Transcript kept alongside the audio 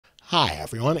Hi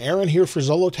everyone, Aaron here for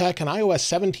Zollotech, and iOS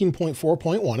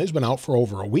 17.4.1 has been out for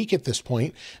over a week at this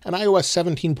point, and iOS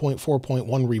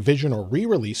 17.4.1 revision or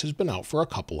re-release has been out for a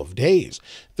couple of days.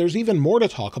 There's even more to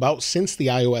talk about since the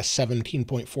iOS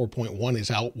 17.4.1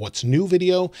 is out, what's new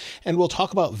video, and we'll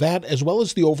talk about that as well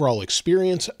as the overall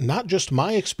experience, not just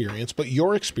my experience, but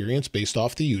your experience based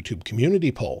off the YouTube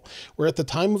community poll, where at the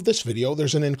time of this video,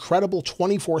 there's an incredible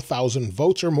 24,000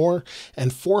 votes or more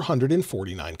and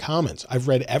 449 comments. I've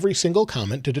read every single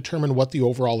comment to determine what the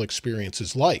overall experience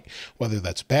is like, whether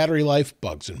that's battery life,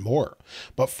 bugs, and more.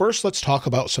 But first, let's talk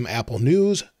about some Apple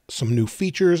news, some new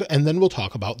features, and then we'll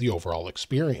talk about the overall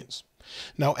experience.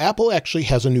 Now, Apple actually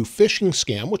has a new phishing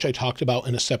scam, which I talked about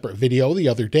in a separate video the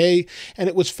other day, and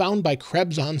it was found by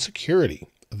Krebs on Security.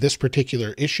 This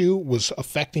particular issue was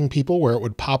affecting people where it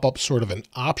would pop up sort of an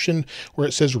option where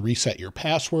it says reset your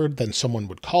password, then someone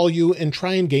would call you and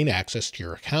try and gain access to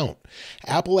your account.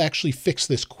 Apple actually fixed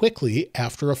this quickly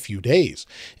after a few days.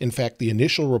 In fact, the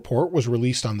initial report was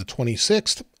released on the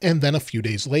 26th, and then a few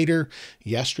days later,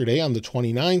 yesterday on the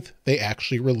 29th, they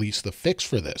actually released the fix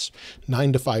for this.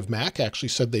 9to5Mac actually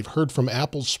said they've heard from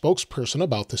Apple's spokesperson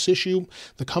about this issue.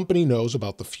 The company knows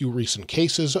about the few recent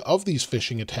cases of these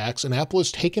phishing attacks, and Apple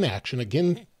has taken action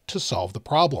again to solve the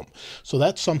problem. So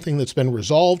that's something that's been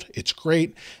resolved. It's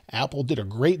great. Apple did a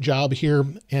great job here,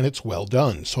 and it's well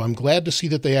done. So I'm glad to see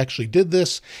that they actually did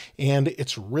this, and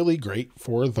it's really great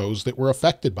for those that were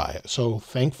affected by it. So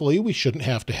thankfully, we shouldn't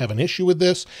have to have an issue with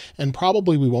this, and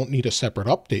probably we won't need a separate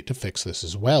update to fix this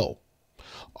as well.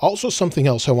 Also, something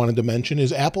else I wanted to mention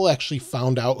is Apple actually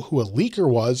found out who a leaker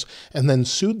was and then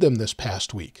sued them this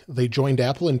past week. They joined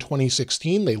Apple in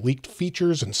 2016. They leaked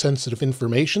features and sensitive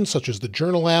information such as the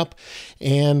Journal app,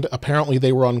 and apparently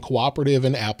they were uncooperative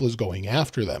and Apple is going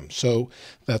after them. So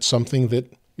that's something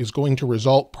that is going to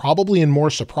result probably in more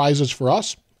surprises for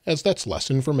us, as that's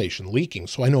less information leaking.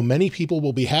 So I know many people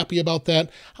will be happy about that.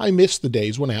 I miss the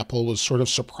days when Apple was sort of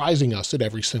surprising us at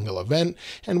every single event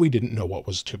and we didn't know what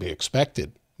was to be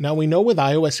expected. Now, we know with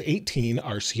iOS 18,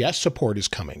 RCS support is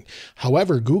coming.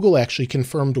 However, Google actually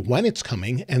confirmed when it's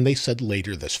coming, and they said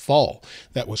later this fall.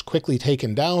 That was quickly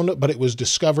taken down, but it was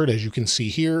discovered, as you can see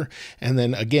here, and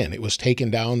then again, it was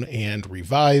taken down and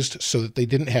revised so that they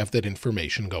didn't have that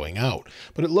information going out.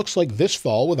 But it looks like this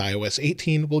fall with iOS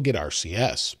 18, we'll get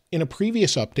RCS. In a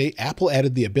previous update, Apple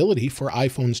added the ability for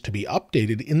iPhones to be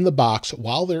updated in the box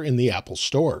while they're in the Apple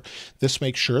Store. This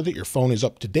makes sure that your phone is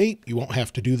up to date. You won't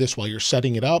have to do this while you're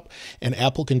setting it up, and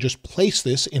Apple can just place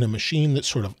this in a machine that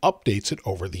sort of updates it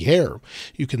over the air.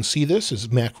 You can see this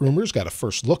as Mac Rumors got a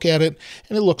first look at it,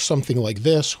 and it looks something like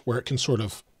this, where it can sort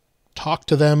of talk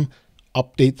to them,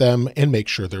 update them, and make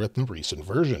sure they're at the recent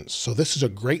versions. So this is a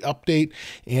great update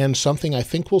and something I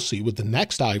think we'll see with the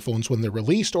next iPhones when they're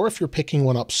released, or if you're picking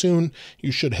one up soon,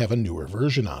 you should have a newer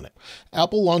version on it.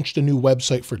 Apple launched a new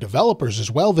website for developers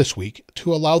as well this week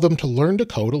to allow them to learn to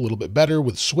code a little bit better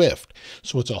with Swift.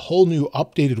 So it's a whole new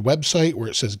updated website where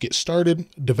it says get started.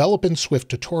 Develop in Swift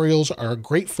tutorials are a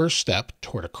great first step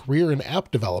toward a career in app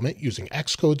development using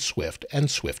Xcode, Swift, and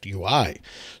Swift UI.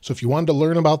 So if you wanted to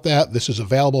learn about that, this is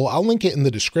available. I'll link it in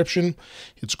the description.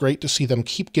 It's great to see them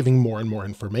keep giving more and more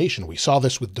information. We saw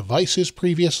this with devices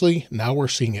previously. Now we're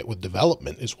seeing it with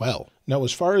development as well. Now,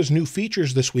 as far as new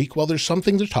features this week, well, there's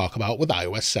something to talk about with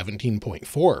iOS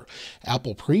 17.4.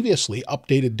 Apple previously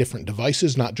updated different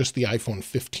devices, not just the iPhone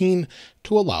 15,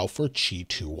 to allow for Qi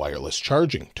 2 wireless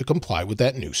charging to comply with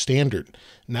that new standard.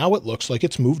 Now it looks like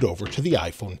it's moved over to the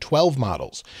iPhone 12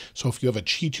 models. So if you have a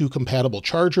Qi 2 compatible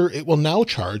charger, it will now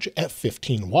charge at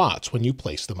 15 watts when you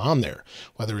place them on there,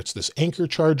 whether it's this Anker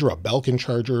charger, a Belkin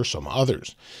charger, or some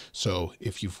others. So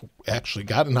if you've actually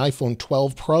got an iPhone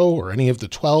 12 Pro or any of the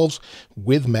 12s,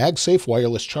 with MagSafe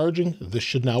wireless charging, this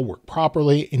should now work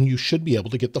properly, and you should be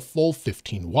able to get the full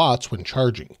 15 watts when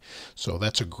charging. So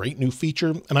that's a great new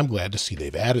feature, and I'm glad to see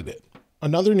they've added it.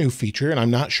 Another new feature, and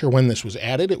I'm not sure when this was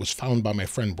added, it was found by my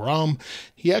friend Bram.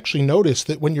 He actually noticed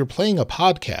that when you're playing a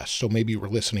podcast, so maybe you were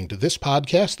listening to this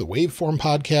podcast, the Waveform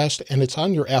podcast, and it's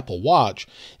on your Apple Watch,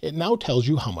 it now tells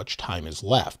you how much time is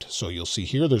left. So you'll see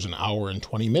here there's an hour and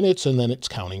 20 minutes, and then it's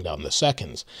counting down the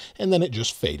seconds, and then it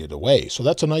just faded away. So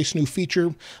that's a nice new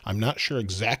feature. I'm not sure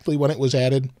exactly when it was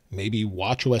added, maybe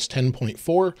watchOS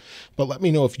 10.4, but let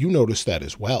me know if you noticed that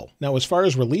as well. Now, as far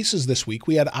as releases this week,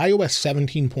 we had iOS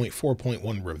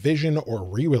 17.4.1 revision or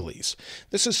re-release.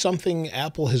 This is something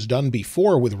Apple has done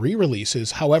before with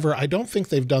re-releases. However, I don't think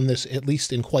they've done this at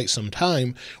least in quite some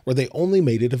time, where they only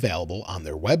made it available on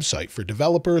their website for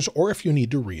developers or if you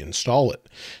need to reinstall it.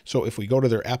 So if we go to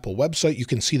their Apple website, you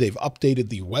can see they've updated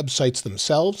the websites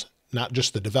themselves. not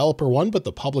just the developer one, but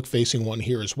the public-facing one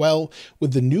here as well,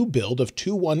 with the new build of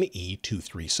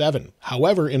 21E237.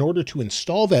 However, in order to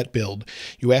install that build,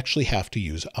 you actually have to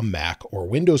use a Mac or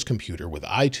Windows computer with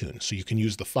iTunes. So you can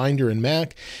use the Finder in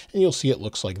Mac, and you'll see it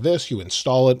looks like this. You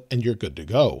install it, and you're good to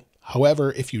go.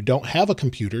 However, if you don't have a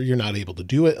computer, you're not able to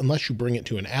do it unless you bring it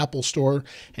to an Apple store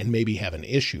and maybe have an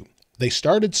issue. They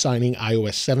started signing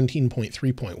iOS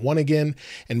 17.3.1 again,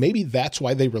 and maybe that's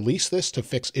why they released this, to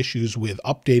fix issues with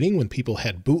updating when people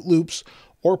had boot loops,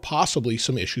 or possibly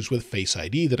some issues with Face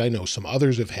ID that I know some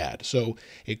others have had. So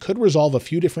it could resolve a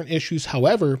few different issues.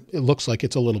 However, it looks like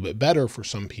it's a little bit better for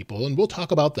some people, and we'll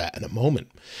talk about that in a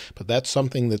moment. But that's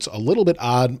something that's a little bit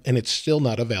odd, and it's still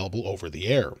not available over the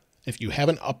air. If you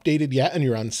haven't updated yet and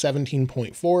you're on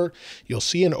 17.4, you'll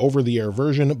see an over-the-air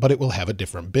version, but it will have a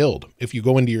different build. If you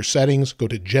go into your settings, go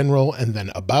to General and then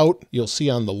About, you'll see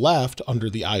on the left under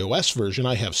the iOS version,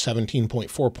 I have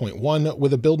 17.4.1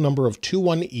 with a build number of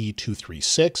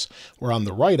 21E236, where on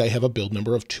the right I have a build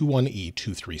number of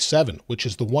 21E237, which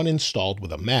is the one installed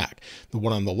with a Mac. The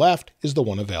one on the left is the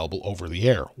one available over the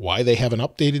air. Why they haven't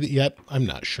updated it yet, I'm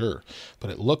not sure. But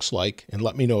it looks like, and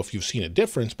let me know if you've seen a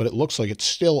difference, but it looks like it's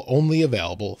still only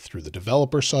available through the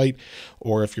developer site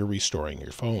or if you're restoring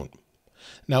your phone.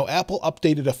 Now, Apple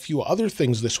updated a few other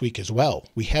things this week as well.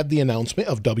 We had the announcement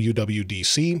of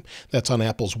WWDC. That's on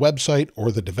Apple's website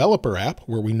or the developer app,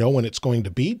 where we know when it's going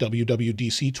to be,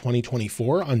 WWDC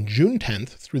 2024 on June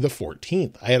 10th through the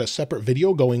 14th. I had a separate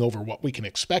video going over what we can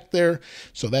expect there,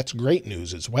 so that's great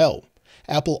news as well.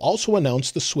 Apple also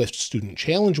announced the Swift Student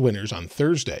Challenge winners on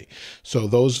Thursday. So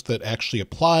those that actually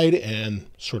applied and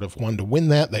sort of wanted to win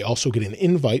that, they also get an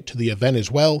invite to the event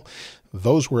as well.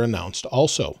 Those were announced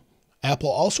also.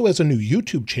 Apple also has a new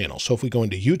YouTube channel. So if we go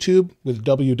into YouTube with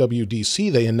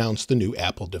WWDC, they announced the new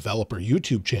Apple Developer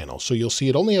YouTube channel. So you'll see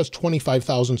it only has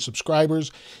 25,000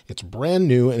 subscribers. It's brand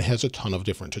new and has a ton of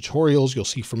different tutorials you'll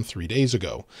see from 3 days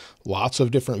ago. Lots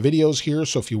of different videos here.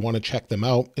 So if you want to check them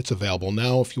out, it's available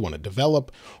now if you want to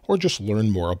develop or just learn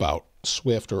more about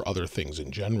Swift or other things in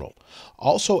general.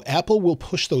 Also, Apple will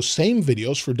push those same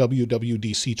videos for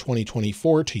WWDC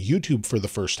 2024 to YouTube for the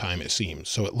first time, it seems.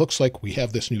 So it looks like we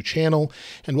have this new channel,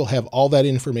 and we'll have all that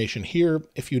information here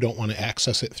if you don't want to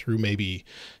access it through maybe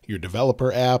your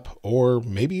developer app, or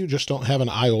maybe you just don't have an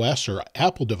iOS or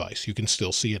Apple device. You can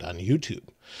still see it on YouTube.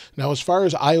 Now, as far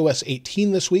as iOS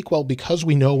 18 this week, well, because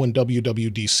we know when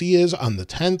WWDC is on the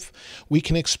 10th, we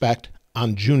can expect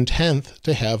on June 10th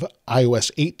to have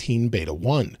iOS 18 Beta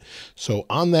 1. So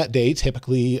on that day,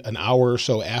 typically an hour or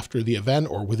so after the event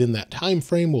or within that time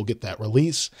frame, we'll get that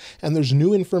release. And there's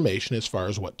new information as far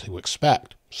as what to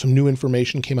expect. Some new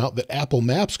information came out that Apple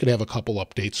Maps could have a couple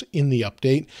updates in the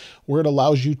update, where it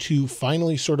allows you to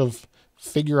finally sort of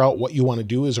figure out what you want to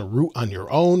do as a route on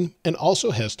your own, and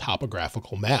also has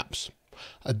topographical maps.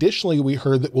 Additionally, we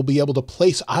heard that we'll be able to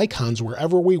place icons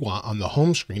wherever we want on the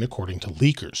home screen, according to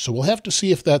leakers. So we'll have to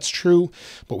see if that's true,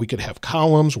 but we could have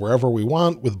columns wherever we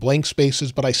want with blank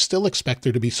spaces, but I still expect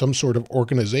there to be some sort of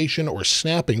organization or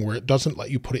snapping where it doesn't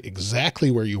let you put it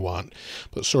exactly where you want,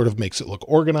 but sort of makes it look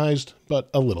organized, but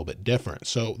a little bit different.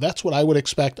 So that's what I would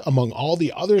expect among all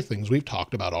the other things we've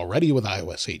talked about already with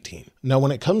iOS 18. Now,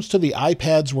 when it comes to the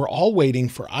iPads, we're all waiting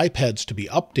for iPads to be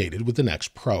updated with the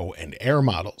next Pro and Air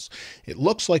models. It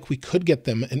looks like we could get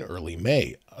them in early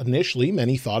May. Initially,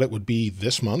 many thought it would be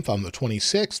this month on the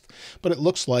 26th, but it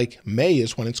looks like May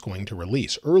is when it's going to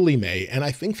release, early May, and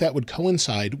I think that would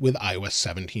coincide with iOS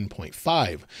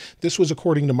 17.5. This was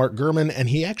according to Mark Gurman, and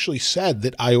he actually said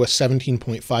that iOS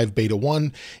 17.5 Beta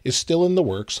 1 is still in the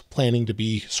works, planning to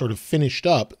be sort of finished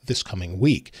up this coming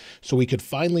week. So we could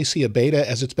finally see a beta,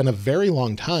 as it's been a very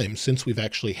long time since we've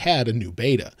actually had a new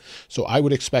beta. So I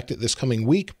would expect it this coming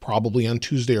week, probably on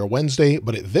Tuesday or Wednesday,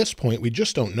 but at this point, we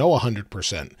just don't know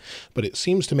 100%. But it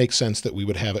seems to make sense that we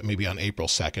would have it maybe on April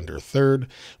 2nd or 3rd,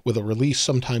 with a release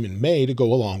sometime in May to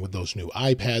go along with those new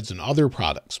iPads and other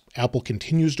products. Apple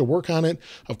continues to work on it.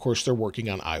 Of course, they're working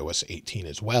on iOS 18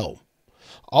 as well.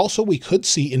 Also, we could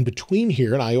see in between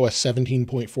here in iOS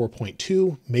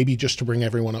 17.4.2, maybe just to bring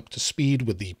everyone up to speed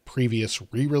with the previous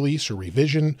re-release or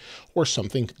revision, or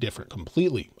something different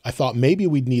completely. I thought maybe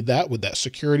we'd need that with that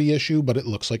security issue, but it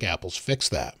looks like Apple's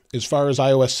fixed that. As far as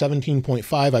iOS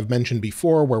 17.5, I've mentioned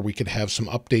before, where we could have some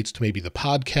updates to maybe the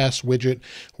podcast widget,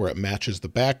 where it matches the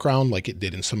background like it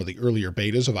did in some of the earlier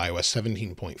betas of iOS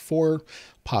 17.4,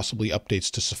 possibly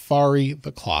updates to Safari,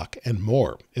 the clock, and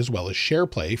more, as well as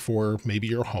SharePlay for maybe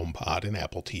your HomePod and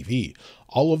Apple TV.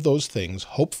 All of those things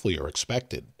hopefully are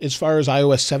expected. As far as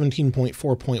iOS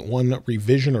 17.4.1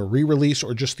 revision or re-release,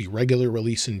 or just the regular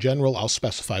release in general, I'll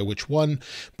specify which one,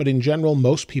 but in general,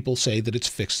 most people say that it's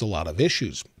fixed a lot of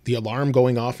issues. The alarm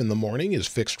going off in the morning is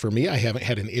fixed for me. I haven't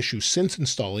had an issue since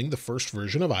installing the first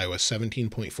version of iOS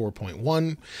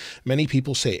 17.4.1. Many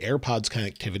people say AirPods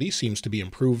connectivity seems to be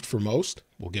improved for most.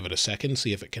 We'll give it a second,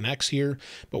 see if it connects here.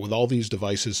 But with all these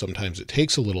devices, sometimes it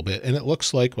takes a little bit, and it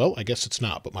looks like, well, I guess it's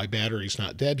not, but my battery's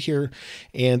not dead here,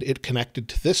 and it connected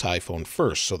to this iPhone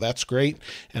first, so that's great,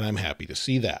 and I'm happy to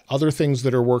see that. Other things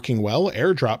that are working well,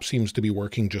 AirDrop seems to be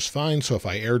working just fine, so if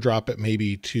I AirDrop it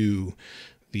maybe to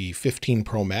the 15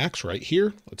 Pro Max right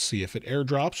here, let's see if it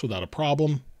AirDrops without a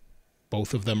problem.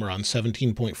 Both of them are on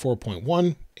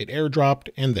 17.4.1, it AirDropped,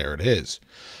 and there it is.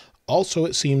 Also,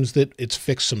 it seems that it's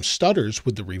fixed some stutters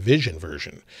with the revision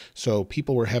version. So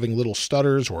people were having little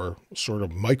stutters or sort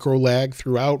of micro lag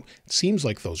throughout. It seems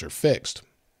like those are fixed.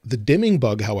 The dimming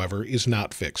bug, however, is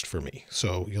not fixed for me.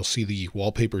 So you'll see the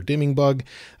wallpaper dimming bug,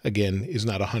 again, is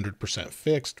not 100%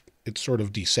 fixed. It sort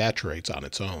of desaturates on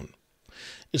its own.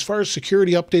 As far as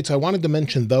security updates, I wanted to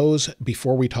mention those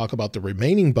before we talk about the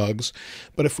remaining bugs,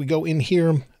 but if we go in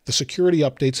here, the security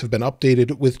updates have been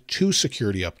updated with 2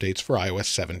 security updates for iOS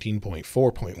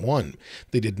 17.4.1.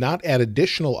 They did not add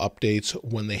additional updates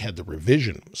when they had the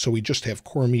revision, so we just have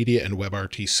Core Media and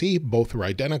WebRTC, both are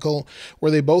identical,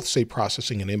 where they both say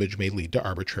processing an image may lead to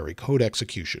arbitrary code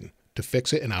execution. To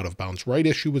fix it, an out-of-bounds write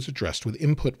issue was addressed with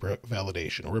input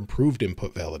validation or improved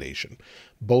input validation.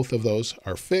 Both of those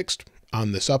are fixed.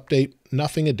 On this update,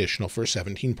 nothing additional for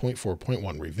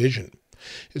 17.4.1 revision.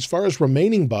 As far as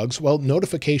remaining bugs, well,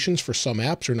 notifications for some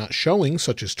apps are not showing,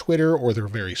 such as Twitter, or they're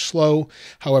very slow.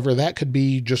 However, that could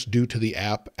be just due to the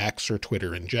app, X, or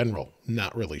Twitter in general.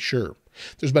 Not really sure.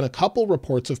 There's been a couple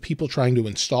reports of people trying to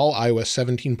install iOS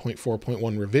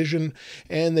 17.4.1 revision,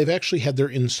 and they've actually had their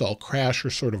install crash or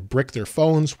sort of brick their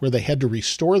phones, where they had to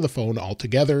restore the phone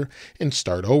altogether and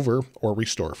start over or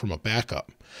restore from a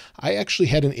backup. I actually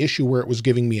had an issue where it was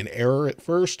giving me an error at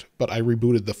first, but I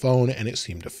rebooted the phone and it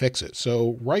seemed to fix it.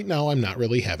 So right now I'm not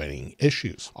really having any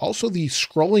issues. Also, the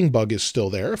scrolling bug is still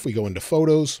there. If we go into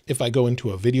photos, if I go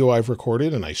into a video I've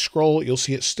recorded and I scroll, you'll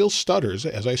see it still stutters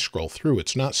as I scroll through.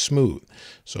 It's not smooth.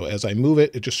 So as I move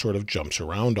it, it just sort of jumps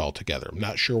around altogether. I'm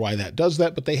not sure why that does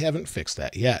that, but they haven't fixed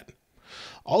that yet.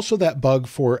 Also, that bug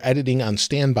for editing on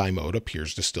standby mode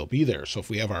appears to still be there. So if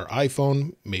we have our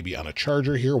iPhone, maybe on a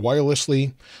charger here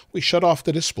wirelessly, we shut off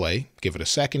the display, give it a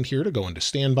second here to go into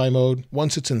standby mode.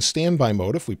 Once it's in standby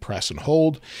mode, if we press and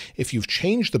hold, if you've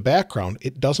changed the background,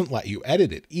 it doesn't let you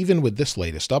edit it, even with this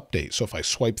latest update. So if I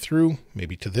swipe through,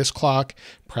 maybe to this clock,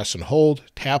 press and hold,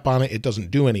 tap on it, it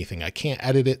doesn't do anything. I can't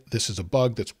edit it. This is a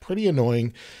bug that's pretty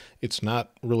annoying. It's not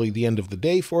really the end of the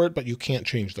day for it, but you can't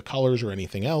change the colors or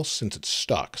anything else since it's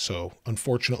stuck. So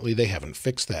unfortunately, they haven't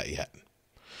fixed that yet.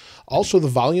 Also, the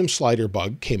volume slider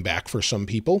bug came back for some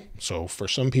people. So for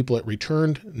some people, it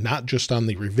returned, not just on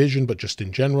the revision, but just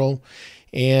in general.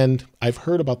 And I've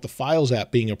heard about the Files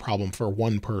app being a problem for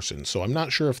one person. So I'm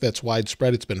not sure if that's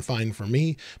widespread. It's been fine for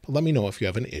me, but let me know if you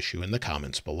have an issue in the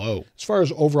comments below. As far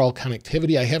as overall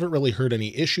connectivity, I haven't really heard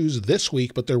any issues this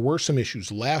week, but there were some issues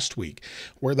last week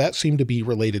where that seemed to be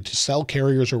related to cell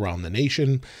carriers around the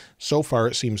nation. So far,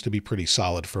 it seems to be pretty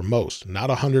solid for most. Not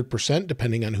 100%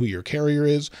 depending on who your carrier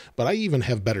is, but I even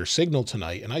have better signal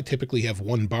tonight, and I typically have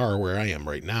 1 bar where I am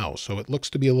right now. So it looks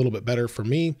to be a little bit better for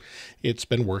me. It's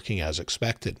been working as expected.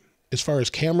 As far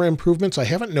as camera improvements, I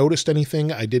haven't noticed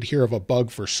anything. I did hear of a bug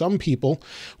for some people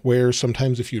where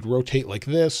sometimes if you'd rotate like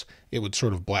this, it would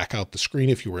sort of black out the screen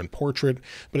if you were in portrait,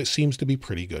 but it seems to be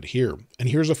pretty good here. And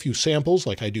here's a few samples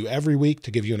like I do every week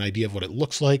to give you an idea of what it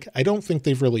looks like. I don't think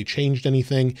they've really changed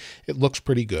anything. It looks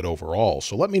pretty good overall.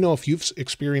 So let me know if you've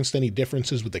experienced any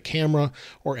differences with the camera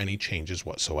or any changes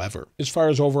whatsoever. As far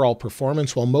as overall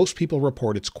performance, well, most people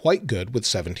report it's quite good with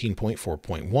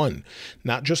 17.4.1.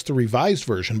 Not just the revised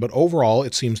version, but overall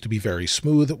it seems to be very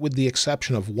smooth with the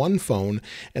exception of one phone,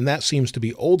 and that seems to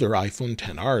be older iPhone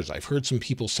XRs. I've heard some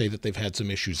people say that they've had some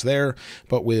issues there,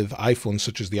 but with iPhones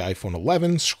such as the iPhone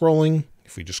 11 scrolling,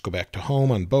 if we just go back to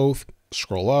home on both,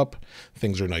 scroll up,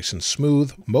 things are nice and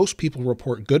smooth. Most people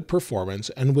report good performance,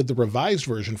 and with the revised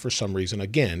version, for some reason,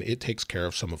 again, it takes care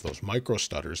of some of those micro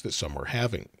stutters that some were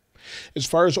having. As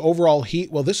far as overall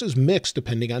heat, well, this is mixed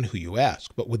depending on who you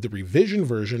ask, but with the revision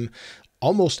version,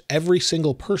 Almost every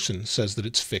single person says that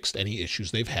it's fixed any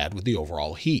issues they've had with the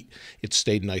overall heat. It's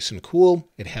stayed nice and cool.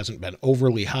 It hasn't been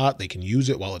overly hot. They can use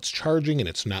it while it's charging and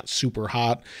it's not super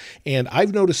hot. And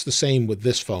I've noticed the same with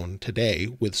this phone today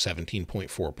with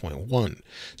 17.4.1.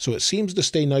 So it seems to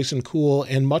stay nice and cool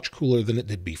and much cooler than it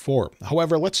did before.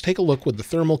 However, let's take a look with the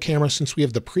thermal camera since we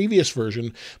have the previous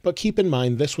version, but keep in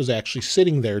mind this was actually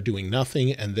sitting there doing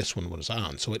nothing and this one was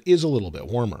on. So it is a little bit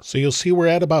warmer. So you'll see we're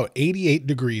at about 88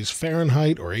 degrees Fahrenheit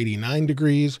or 89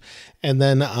 degrees. And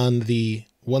then on the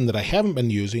one that I haven't been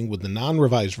using with the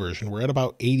non-revised version, we're at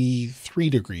about 83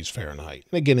 degrees Fahrenheit.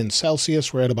 And again, in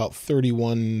Celsius, we're at about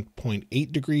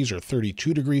 31.8 degrees or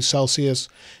 32 degrees Celsius.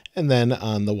 And then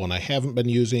on the one I haven't been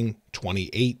using,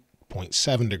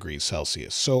 28.7 degrees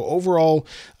Celsius. So overall,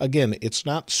 again, it's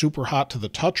not super hot to the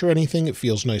touch or anything. It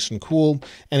feels nice and cool,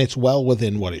 and it's well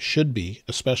within what it should be,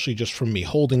 especially just from me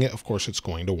holding it. Of course, it's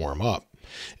going to warm up.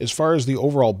 As far as the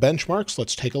overall benchmarks,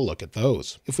 let's take a look at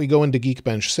those. If we go into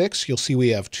Geekbench 6, you'll see we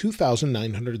have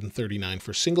 2,939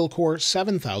 for single core,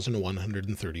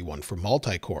 7,131 for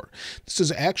multi-core. This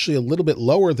is actually a little bit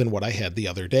lower than what I had the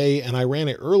other day, and I ran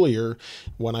it earlier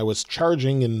when I was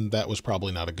charging, and that was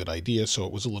probably not a good idea, so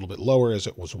it was a little bit lower as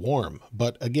it was warm.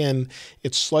 But again,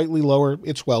 it's slightly lower.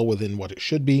 It's well within what it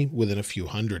should be, within a few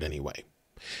hundred anyway.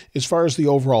 As far as the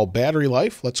overall battery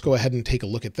life, let's go ahead and take a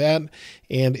look at that.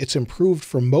 And it's improved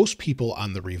for most people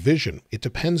on the revision. It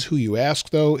depends who you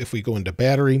ask, though. If we go into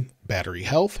battery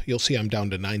health, you'll see I'm down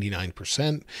to 99%,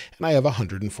 and I have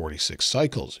 146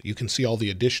 cycles. You can see all the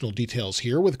additional details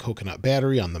here with Coconut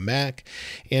battery on the Mac.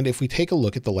 And if we take a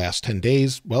look at the last 10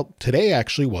 days, well, today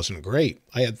actually wasn't great.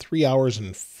 I had 3 hours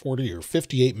and 40 or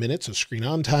 58 minutes of screen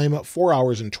on time, 4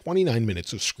 hours and 29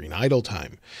 minutes of screen idle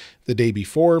time. The day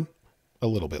before, a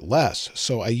little bit less.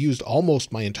 So I used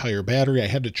almost my entire battery. I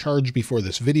had to charge before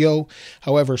this video.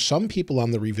 However, some people on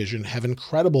the revision have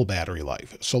incredible battery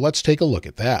life. So let's take a look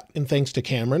at that. And thanks to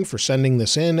Cameron for sending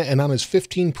this in. And on his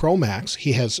 15 Pro Max,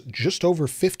 he has just over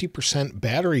 50%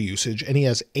 battery usage and he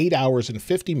has 8 hours and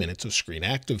 50 minutes of screen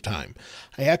active time.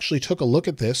 I actually took a look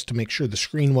at this to make sure the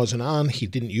screen wasn't on. He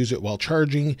didn't use it while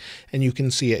charging. And you can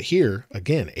see it here,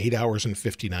 again, 8 hours and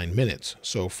 59 minutes.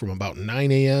 So from about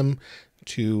 9 a.m.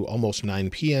 to almost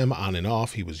 9 p.m. on and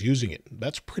off, he was using it.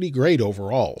 That's pretty great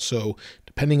overall. So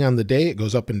depending on the day, it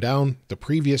goes up and down. The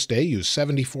previous day used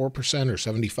 74% or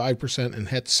 75% and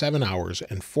had 7 hours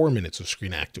and 4 minutes of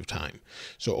screen active time.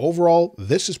 So overall,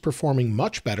 this is performing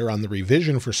much better on the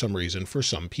revision for some reason for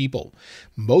some people.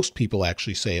 Most people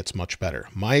actually say it's much better.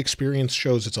 My experience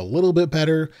shows it's a little bit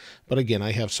better, but again,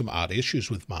 I have some odd issues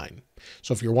with mine.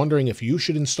 So if you're wondering if you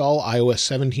should install iOS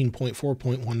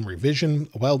 17.4.1 revision,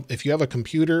 well, if you have a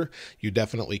computer, you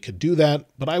definitely could do that,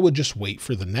 but I would just wait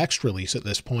for the next release at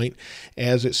this point,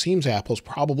 as it seems Apple's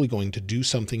probably going to do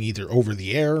something either over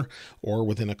the air or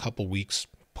within a couple weeks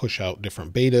push out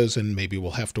different betas, and maybe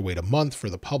we'll have to wait a month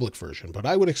for the public version, but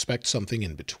I would expect something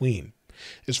in between.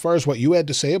 As far as what you had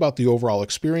to say about the overall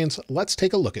experience, let's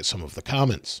take a look at some of the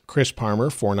comments. Chris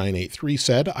Palmer 4983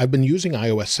 said, I've been using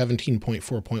iOS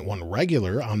 17.4.1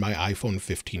 regular on my iPhone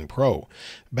 15 Pro.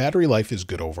 Battery life is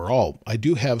good overall. I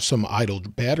do have some idle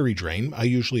battery drain. I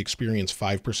usually experience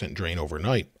 5% drain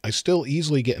overnight. I still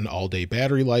easily get an all-day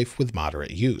battery life with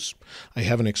moderate use. I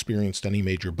haven't experienced any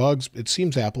major bugs. It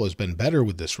seems Apple has been better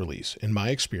with this release. In my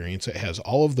experience, it has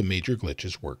all of the major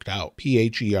glitches worked out.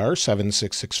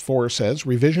 PHER7664 says,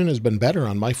 revision has been better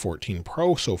on my 14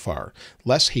 Pro so far,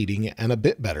 less heating and a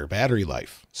bit better battery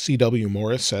life. CW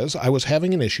Morris says, I was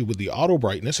having an issue with the auto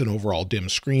brightness and overall dim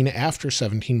screen after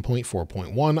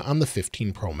 17.4.1 on the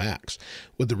 15 Pro Max.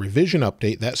 With the revision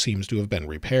update, that seems to have been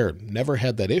repaired. Never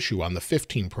had that issue on the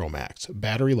 15 Pro Max.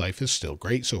 Battery life is still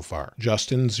great so far.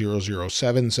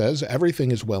 Justin007 says,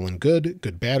 everything is well and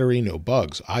good battery, no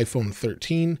bugs. iPhone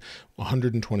 13,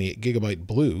 128GB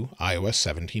blue, iOS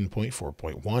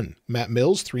 17.4.1. Matt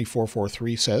Mills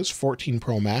 3443 says 14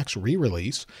 Pro Max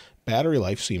re-release. Battery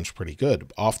life seems pretty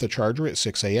good. Off the charger at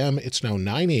 6 a.m., it's now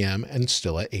 9 a.m. and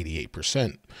still at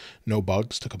 88%. No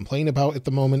bugs to complain about at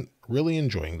the moment. Really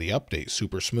enjoying the update,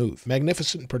 super smooth.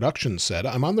 Magnificent Productions said,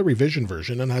 I'm on the revision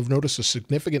version and I've noticed a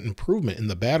significant improvement in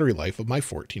the battery life of my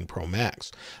 14 Pro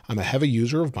Max. I'm a heavy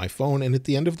user of my phone and at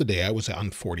the end of the day I was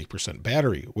on 40%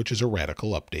 battery, which is a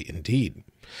radical update indeed.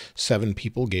 7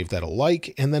 people gave that a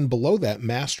like, and then below that,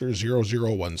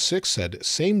 Master0016 said,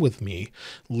 same with me,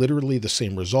 literally the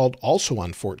same result, also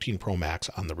on 14 Pro Max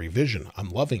on the revision. I'm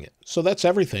loving it. So that's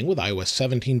everything with iOS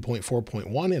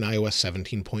 17.4.1 and iOS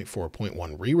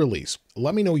 17.4.1 re-release. re-release.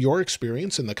 Let me know your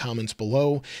experience in the comments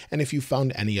below, and if you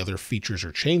found any other features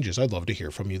or changes, I'd love to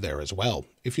hear from you there as well.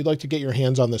 If you'd like to get your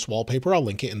hands on this wallpaper, I'll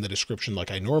link it in the description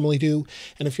like I normally do,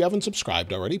 and if you haven't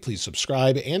subscribed already, please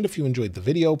subscribe, and if you enjoyed the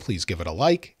video, please give it a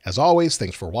like. As always,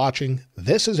 thanks for watching.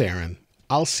 This is Aaron.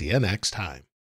 I'll see you next time.